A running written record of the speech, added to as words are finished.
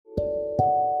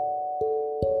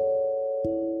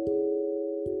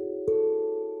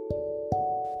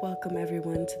Welcome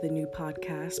everyone to the new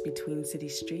podcast, Between City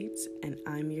Streets, and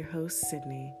I'm your host,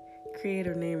 Sydney.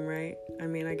 Creator name, right? I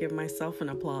give myself an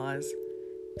applause.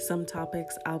 Some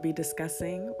topics I'll be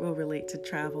discussing will relate to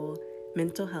travel,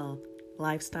 mental health,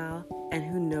 lifestyle, and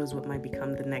who knows what might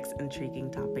become the next intriguing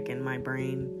topic in my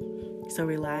brain. So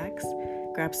relax,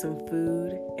 grab some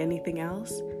food, anything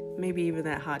else, maybe even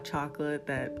that hot chocolate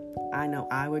that I know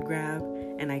I would grab,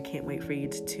 and I can't wait for you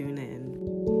to tune in.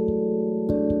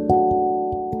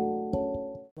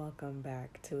 Welcome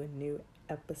back to a new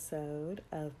episode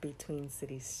of Between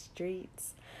City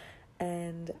Streets.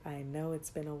 And I know it's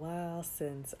been a while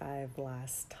since I've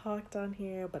last talked on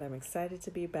here, but I'm excited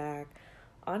to be back.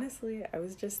 Honestly, I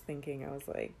was just thinking, I was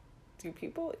like, do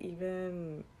people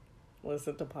even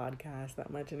listen to podcasts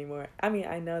that much anymore?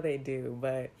 I know they do,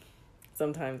 but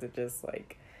sometimes it just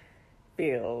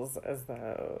feels as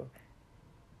though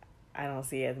I don't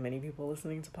see as many people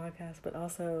listening to podcasts, but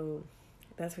also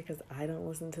that's because I don't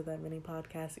listen to that many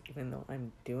podcasts, even though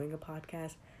I'm doing a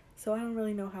podcast, so I don't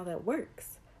really know how that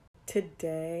works.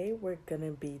 Today, we're going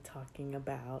to be talking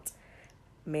about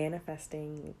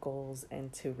manifesting goals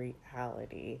into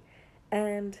reality.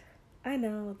 And I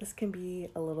know this can be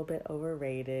a little bit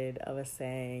overrated of a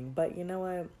saying, but you know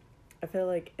what? I feel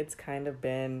like it's kind of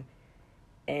been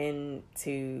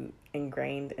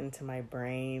ingrained into my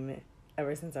brain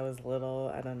ever since I was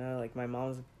little. I don't know, my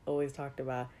mom's always talked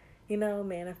about,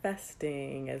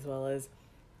 manifesting, as well as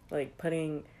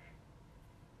putting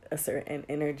a certain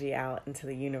energy out into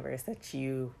the universe that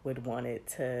you would want it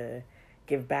to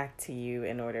give back to you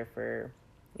in order for,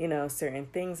 certain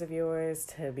things of yours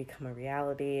to become a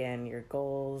reality and your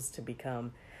goals to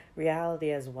become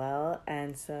reality as well.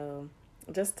 And so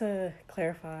just to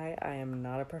clarify, I am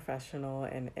not a professional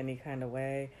in any kind of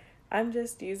way. I'm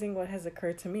just using what has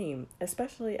occurred to me,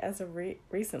 especially as of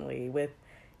recently with,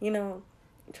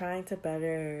 trying to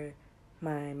better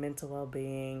my mental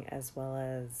well-being, as well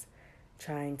as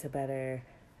trying to better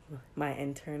my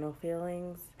internal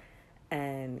feelings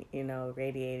and,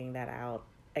 radiating that out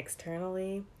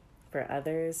externally for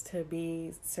others to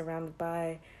be surrounded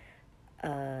by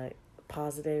a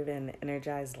positive and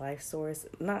energized life source.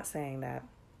 I'm not saying that,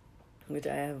 which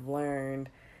I have learned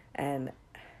and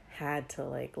had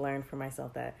to learn for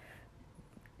myself, that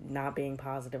not being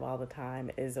positive all the time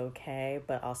is okay,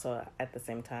 but also at the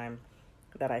same time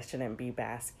that I shouldn't be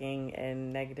basking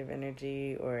in negative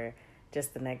energy or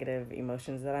just the negative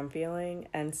emotions that I'm feeling.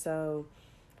 And so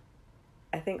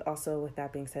I think also with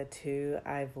that being said too,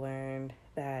 I've learned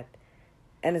that,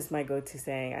 and it's my go-to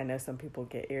saying, I know some people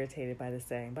get irritated by this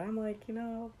saying, but I'm like,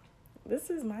 this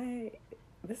is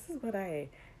what I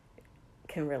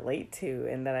can relate to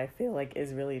and that I feel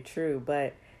is really true.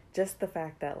 But just the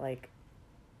fact that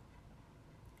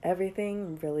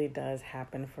everything really does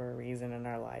happen for a reason in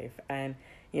our life. And,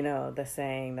 the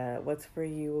saying that what's for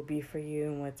you will be for you,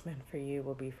 and what's meant for you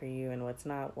will be for you, and what's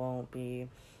not won't be.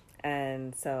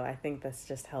 And so I think that's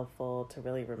just helpful to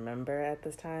really remember at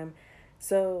this time.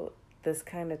 So this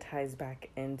kind of ties back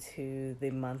into the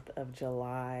month of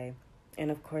July. And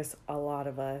of course, a lot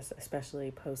of us, especially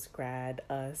post-grad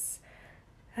us,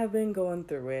 have been going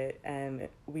through it. And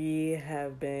we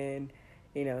have been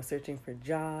searching for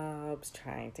jobs,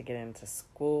 trying to get into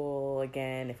school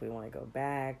again if we want to go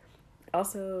back.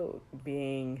 Also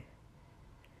being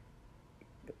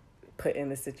put in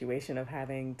the situation of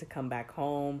having to come back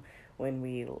home when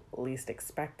we least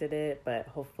expected it. But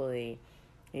hopefully,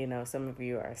 some of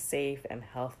you are safe and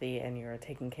healthy and you're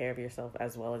taking care of yourself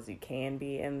as well as you can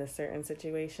be in this certain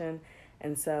situation.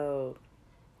 And so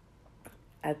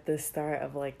at the start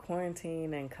of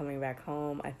quarantine and coming back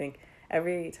home, I think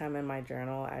every time in my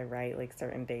journal, I write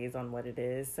certain days on what it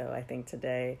is. So I think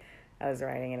today I was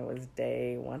writing and it was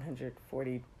day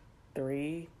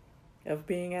 143 of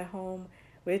being at home,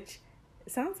 which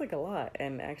sounds like a lot.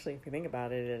 And actually, if you think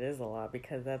about it, it is a lot,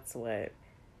 because that's what,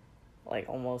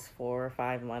 almost 4 or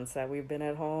 5 months that we've been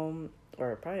at home,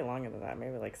 or probably longer than that,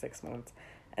 maybe 6 months.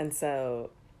 And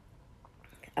so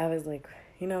I was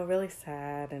really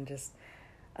sad and just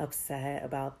upset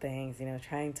about things,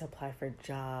 trying to apply for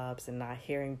jobs and not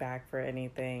hearing back for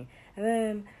anything. And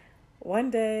then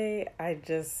one day I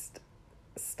just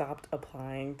stopped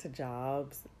applying to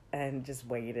jobs and just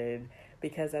waited,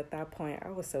 because at that point I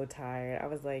was so tired. I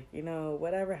was like,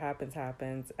 whatever happens,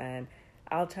 happens, and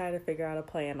I'll try to figure out a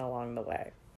plan along the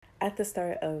way. At the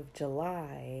start of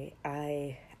July,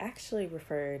 I actually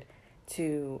referred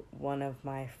to one of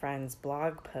my friend's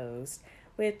blog posts,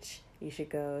 which you should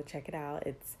go check it out.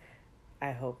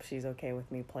 I hope she's okay with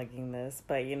me plugging this,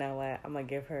 but you know what? I'm going to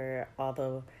give her all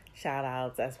the shout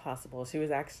outs as possible. She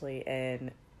was actually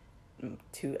in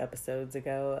 2 episodes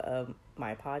ago of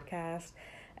my podcast,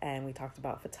 and we talked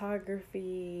about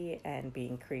photography and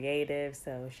being creative.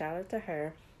 So shout out to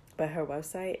her. But her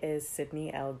website is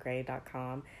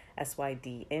sydneylgray.com,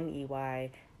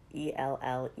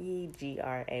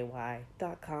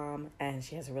 SYDNEYELLEGRAY.com, and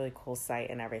she has a really cool site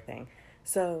and everything.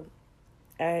 So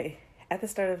at the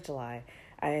start of July,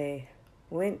 I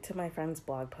went to my friend's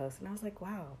blog post and I was like,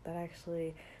 wow, that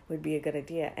actually would be a good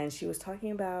idea. And she was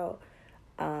talking about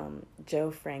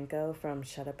Joe Franco from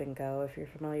Shut Up and Go, if you're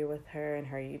familiar with her and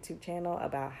her YouTube channel,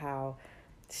 about how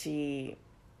she,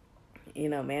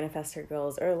 manifests her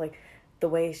goals, or like the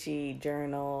way she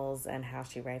journals and how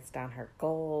she writes down her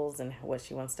goals and what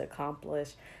she wants to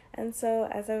accomplish. And so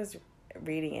as I was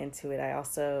reading into it, I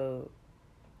also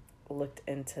looked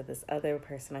into this other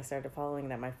person I started following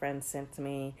that my friend sent to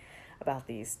me, about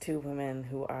these 2 women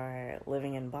who are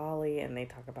living in Bali, and they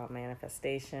talk about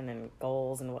manifestation and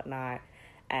goals and whatnot,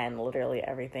 and literally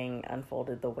everything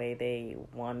unfolded the way they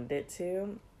wanted it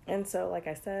to. And so, like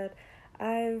I said,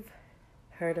 I've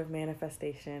heard of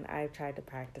manifestation. I've tried to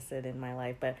practice it in my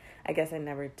life, but I guess I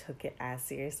never took it as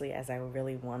seriously as I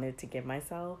really wanted to give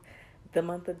myself the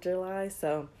month of July.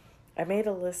 So I made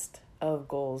a list of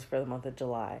goals for the month of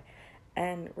July.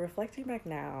 And reflecting back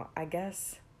now, I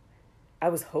guess I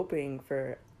was hoping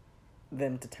for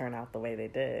them to turn out the way they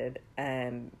did.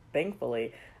 And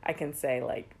thankfully, I can say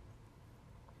like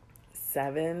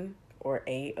 7 or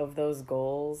 8 of those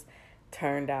goals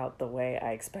turned out the way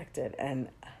I expected. And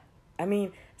I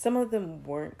mean, some of them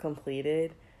weren't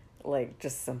completed, like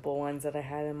just simple ones that I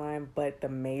had in mind, but the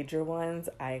major ones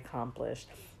I accomplished.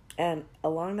 And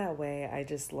along that way, I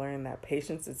just learned that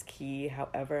patience is key,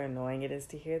 however annoying it is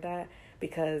to hear that,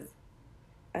 because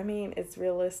I mean, it's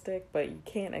realistic, but you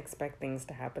can't expect things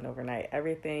to happen overnight.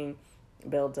 Everything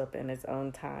builds up in its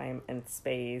own time and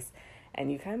space,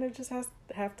 and you kind of just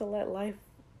have to let life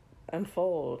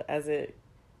unfold as it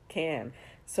can.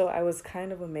 So I was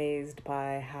kind of amazed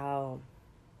by how,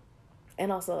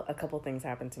 and also a couple things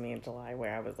happened to me in July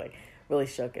where I was like really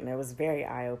shook, and it was very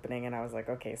eye-opening, and I was like,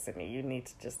 okay, Sydney, you need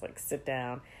to just like sit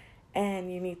down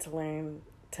and you need to learn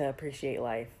to appreciate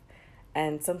life.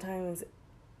 And sometimes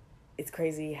it's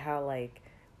crazy how, like,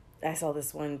 I saw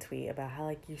this one tweet about how,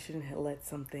 like, you shouldn't let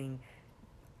something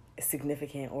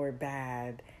significant or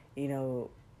bad,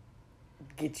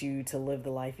 get you to live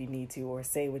the life you need to or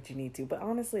say what you need to. But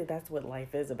honestly, that's what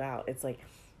life is about. It's like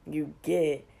you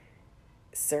get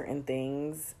certain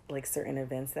things, like certain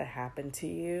events that happen to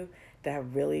you that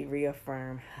really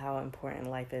reaffirm how important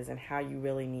life is and how you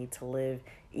really need to live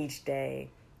each day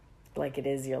like it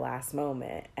is your last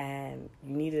moment. And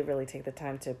you need to really take the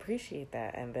time to appreciate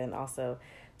that, and then also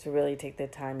to really take the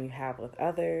time you have with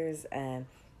others and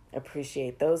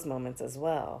appreciate those moments as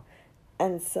well.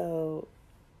 And so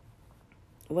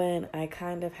when I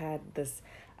kind of had this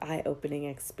eye-opening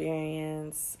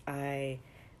experience,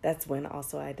 that's when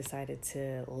also I decided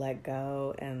to let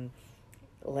go and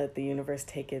let the universe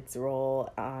take its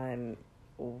role on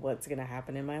what's going to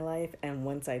happen in my life. And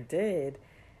once I did,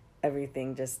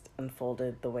 everything just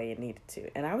unfolded the way it needed to.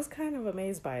 And I was kind of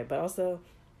amazed by it, but also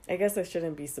I guess I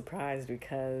shouldn't be surprised,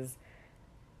 because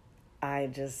I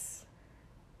just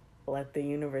let the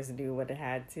universe do what it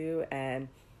had to. And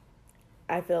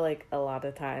I feel like a lot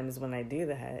of times when I do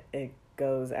that, it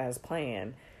goes as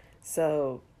planned.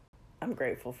 So I'm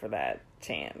grateful for that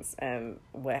chance and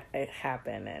what it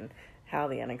happened and how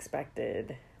the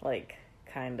unexpected, like,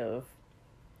 kind of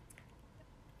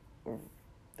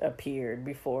appeared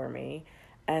before me.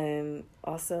 And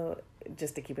also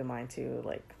just to keep in mind too,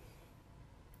 like,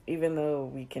 even though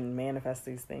we can manifest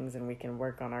these things and we can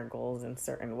work on our goals in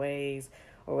certain ways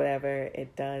or whatever,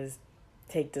 it does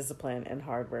take discipline and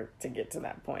hard work to get to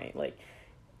that point. Like,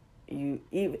 you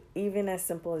even as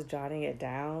simple as jotting it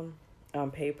down on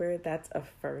paper, that's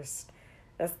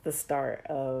the start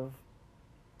of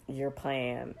your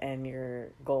plan and your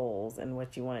goals and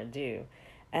what you want to do.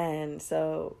 And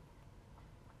so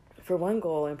for one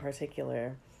goal in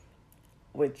particular,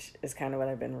 which is kind of what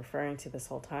I've been referring to this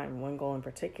whole time, one goal in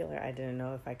particular, I didn't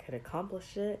know if I could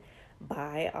accomplish it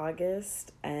by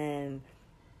August. And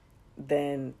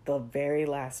then the very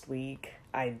last week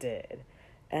I did.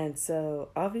 And so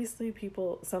obviously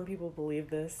some people believe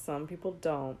this, some people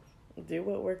don't. Do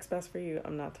what works best for you.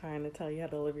 I'm not trying to tell you how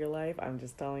to live your life. I'm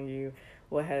just telling you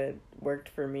what had worked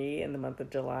for me in the month of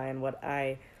July and what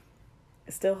I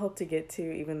still hope to get to,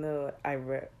 even though I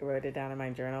wrote it down in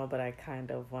my journal, but I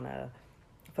kind of want to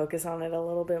focus on it a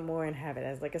little bit more and have it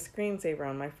as like a screensaver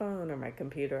on my phone or my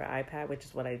computer or iPad, which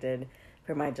is what I did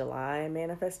for my July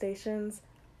manifestations.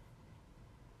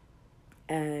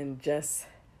 And just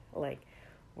like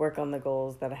work on the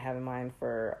goals that I have in mind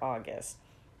for August.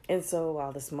 And so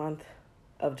while this month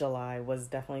of July was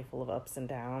definitely full of ups and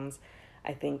downs,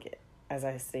 I think, as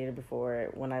I stated before,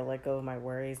 when I let go of my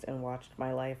worries and watched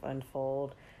my life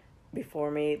unfold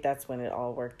before me, that's when it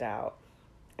all worked out.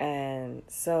 And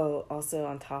so, also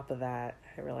on top of that,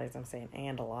 I realize I'm saying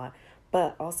and a lot,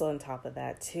 but also on top of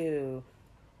that, too,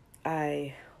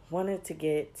 I wanted to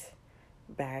get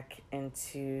back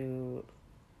into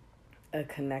a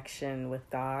connection with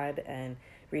God and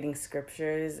reading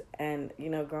scriptures. And,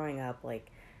 growing up, like,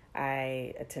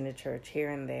 I attended church here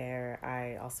and there.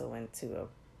 I also went to a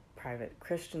private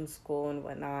Christian school and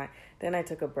whatnot. Then I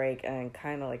took a break, and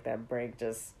kind of like that break,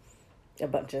 just a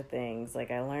bunch of things.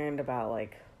 Like, I learned about,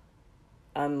 like,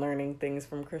 unlearning things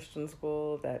from Christian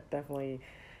school that definitely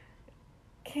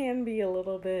can be a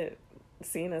little bit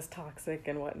seen as toxic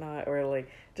and whatnot, or like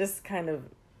just kind of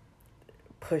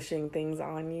pushing things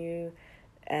on you.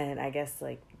 And I guess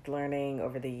like learning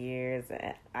over the years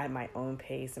at my own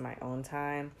pace and my own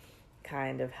time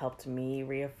kind of helped me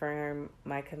reaffirm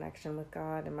my connection with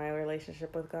God and my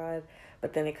relationship with God.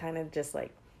 But then it kind of just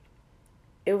like,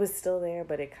 it was still there,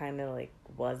 but it kind of like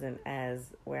wasn't as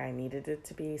where I needed it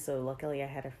to be. So luckily I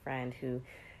had a friend who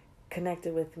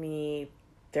connected with me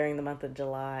during the month of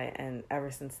July, and ever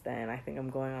since then, I think I'm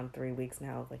going on 3 weeks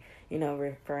now of like,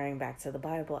 referring back to the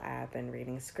Bible app and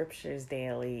reading scriptures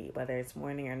daily, whether it's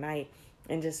morning or night,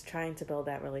 and just trying to build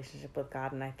that relationship with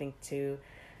God. And I think too,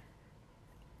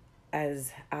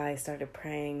 as I started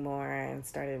praying more and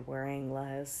started worrying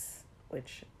less,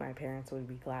 which my parents would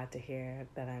be glad to hear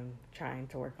that I'm trying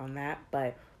to work on that,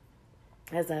 but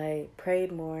as I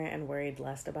prayed more and worried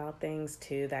less about things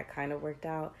too, that kind of worked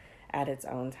out at its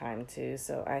own time too.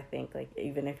 So I think like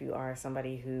even if you are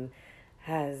somebody who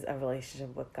has a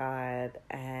relationship with God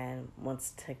and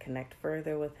wants to connect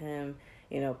further with him,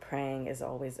 praying is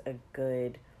always a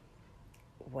good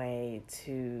way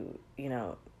to,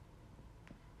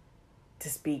 to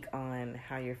speak on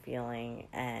how you're feeling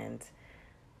and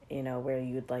where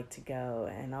you'd like to go.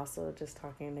 And also just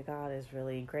talking to God is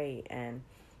really great and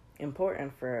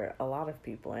important for a lot of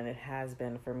people, and it has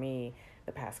been for me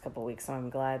the past couple weeks. So I'm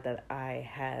glad that I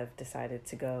have decided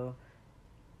to go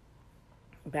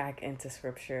back into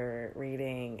scripture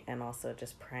reading and also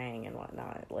just praying and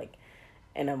whatnot, like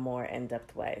in a more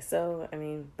in-depth way. So I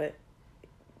mean, but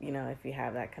if you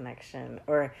have that connection,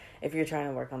 or if you're trying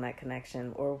to work on that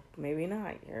connection, or maybe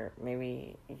not,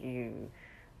 maybe you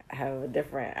have a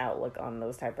different outlook on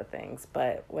those type of things,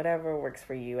 but whatever works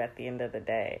for you at the end of the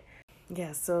day.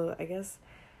 Yeah, so I guess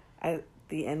at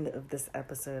the end of this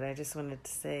episode, I just wanted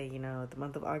to say, the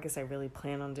month of August, I really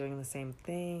plan on doing the same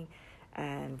thing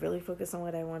and really focus on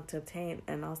what I want to obtain.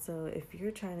 And also, if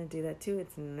you're trying to do that too,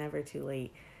 it's never too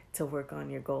late to work on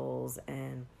your goals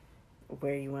and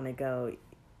where you want to go,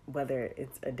 whether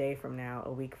it's a day from now,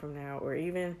 a week from now, or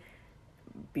even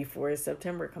before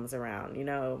September comes around.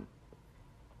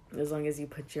 As long as you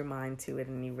put your mind to it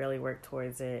and you really work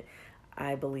towards it,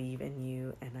 I believe in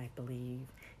you, and I believe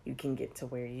you can get to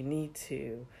where you need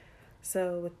to.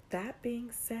 So with that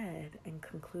being said and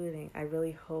concluding, I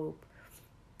really hope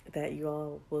that you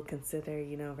all will consider,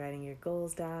 writing your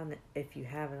goals down if you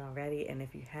haven't already. And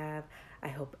if you have, I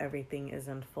hope everything is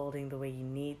unfolding the way you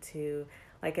need to.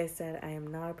 Like I said, I am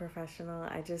not a professional.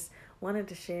 I just wanted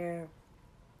to share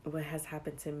what has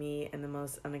happened to me in the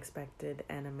most unexpected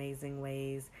and amazing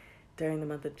ways during the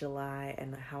month of July,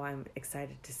 and how I'm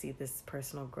excited to see this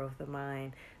personal growth of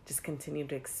mine just continue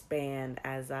to expand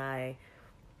as I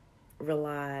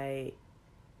rely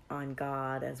on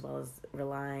God as well as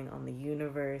relying on the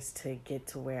universe to get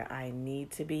to where I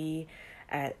need to be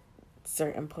at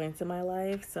certain points in my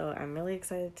life. So I'm really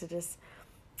excited to just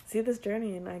see this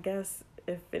journey, and I guess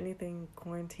if anything,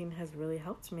 quarantine has really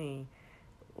helped me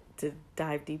to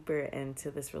dive deeper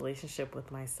into this relationship with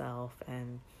myself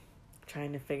and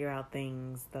trying to figure out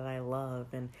things that I love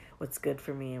and what's good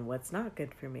for me and what's not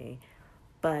good for me.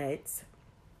 But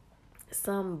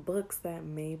some books that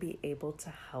may be able to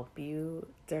help you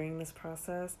during this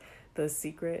process. The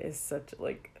Secret is such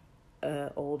like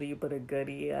a oldie but a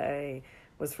goodie. I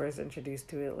was first introduced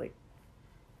to it like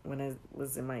when I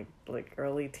was in my like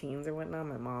early teens or whatnot.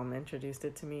 My mom introduced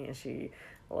it to me and she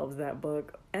loves that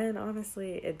book. And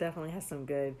honestly, it definitely has some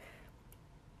good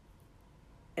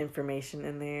information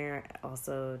in there.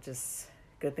 Also just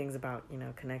good things about,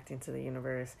 connecting to the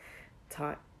universe,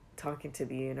 talking to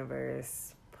the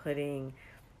universe, putting,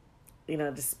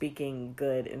 just speaking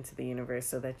good into the universe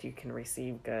so that you can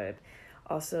receive good.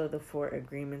 Also, The Four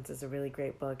Agreements is a really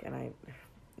great book, and I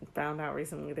found out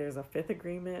recently there's a Fifth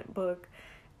Agreement book.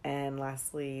 And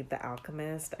lastly, The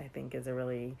Alchemist, I think is a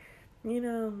really,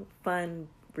 fun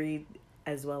read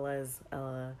as well as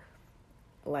a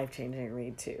life-changing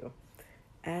read too.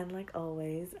 And like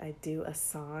always, I do a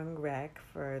song rec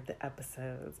for the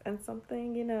episodes. And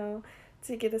something,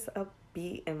 to get us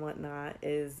upbeat and whatnot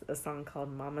is a song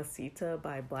called Mamacita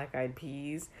by Black Eyed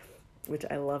Peas, which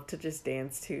I love to just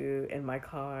dance to in my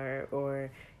car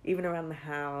or even around the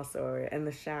house or in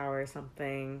the shower or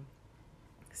something.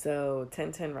 So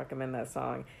 10/10 recommend that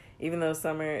song. Even though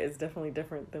summer is definitely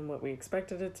different than what we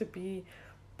expected it to be,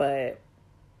 but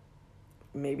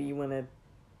maybe you want to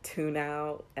tune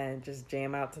out and just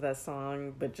jam out to that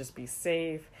song, but just be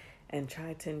safe and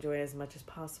try to enjoy as much as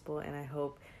possible. And I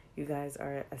hope you guys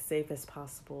are as safe as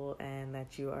possible and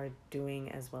that you are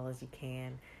doing as well as you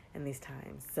can in these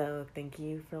times. So thank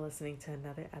you for listening to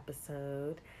another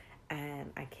episode,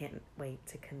 and I can't wait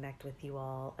to connect with you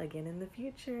all again in the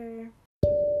future.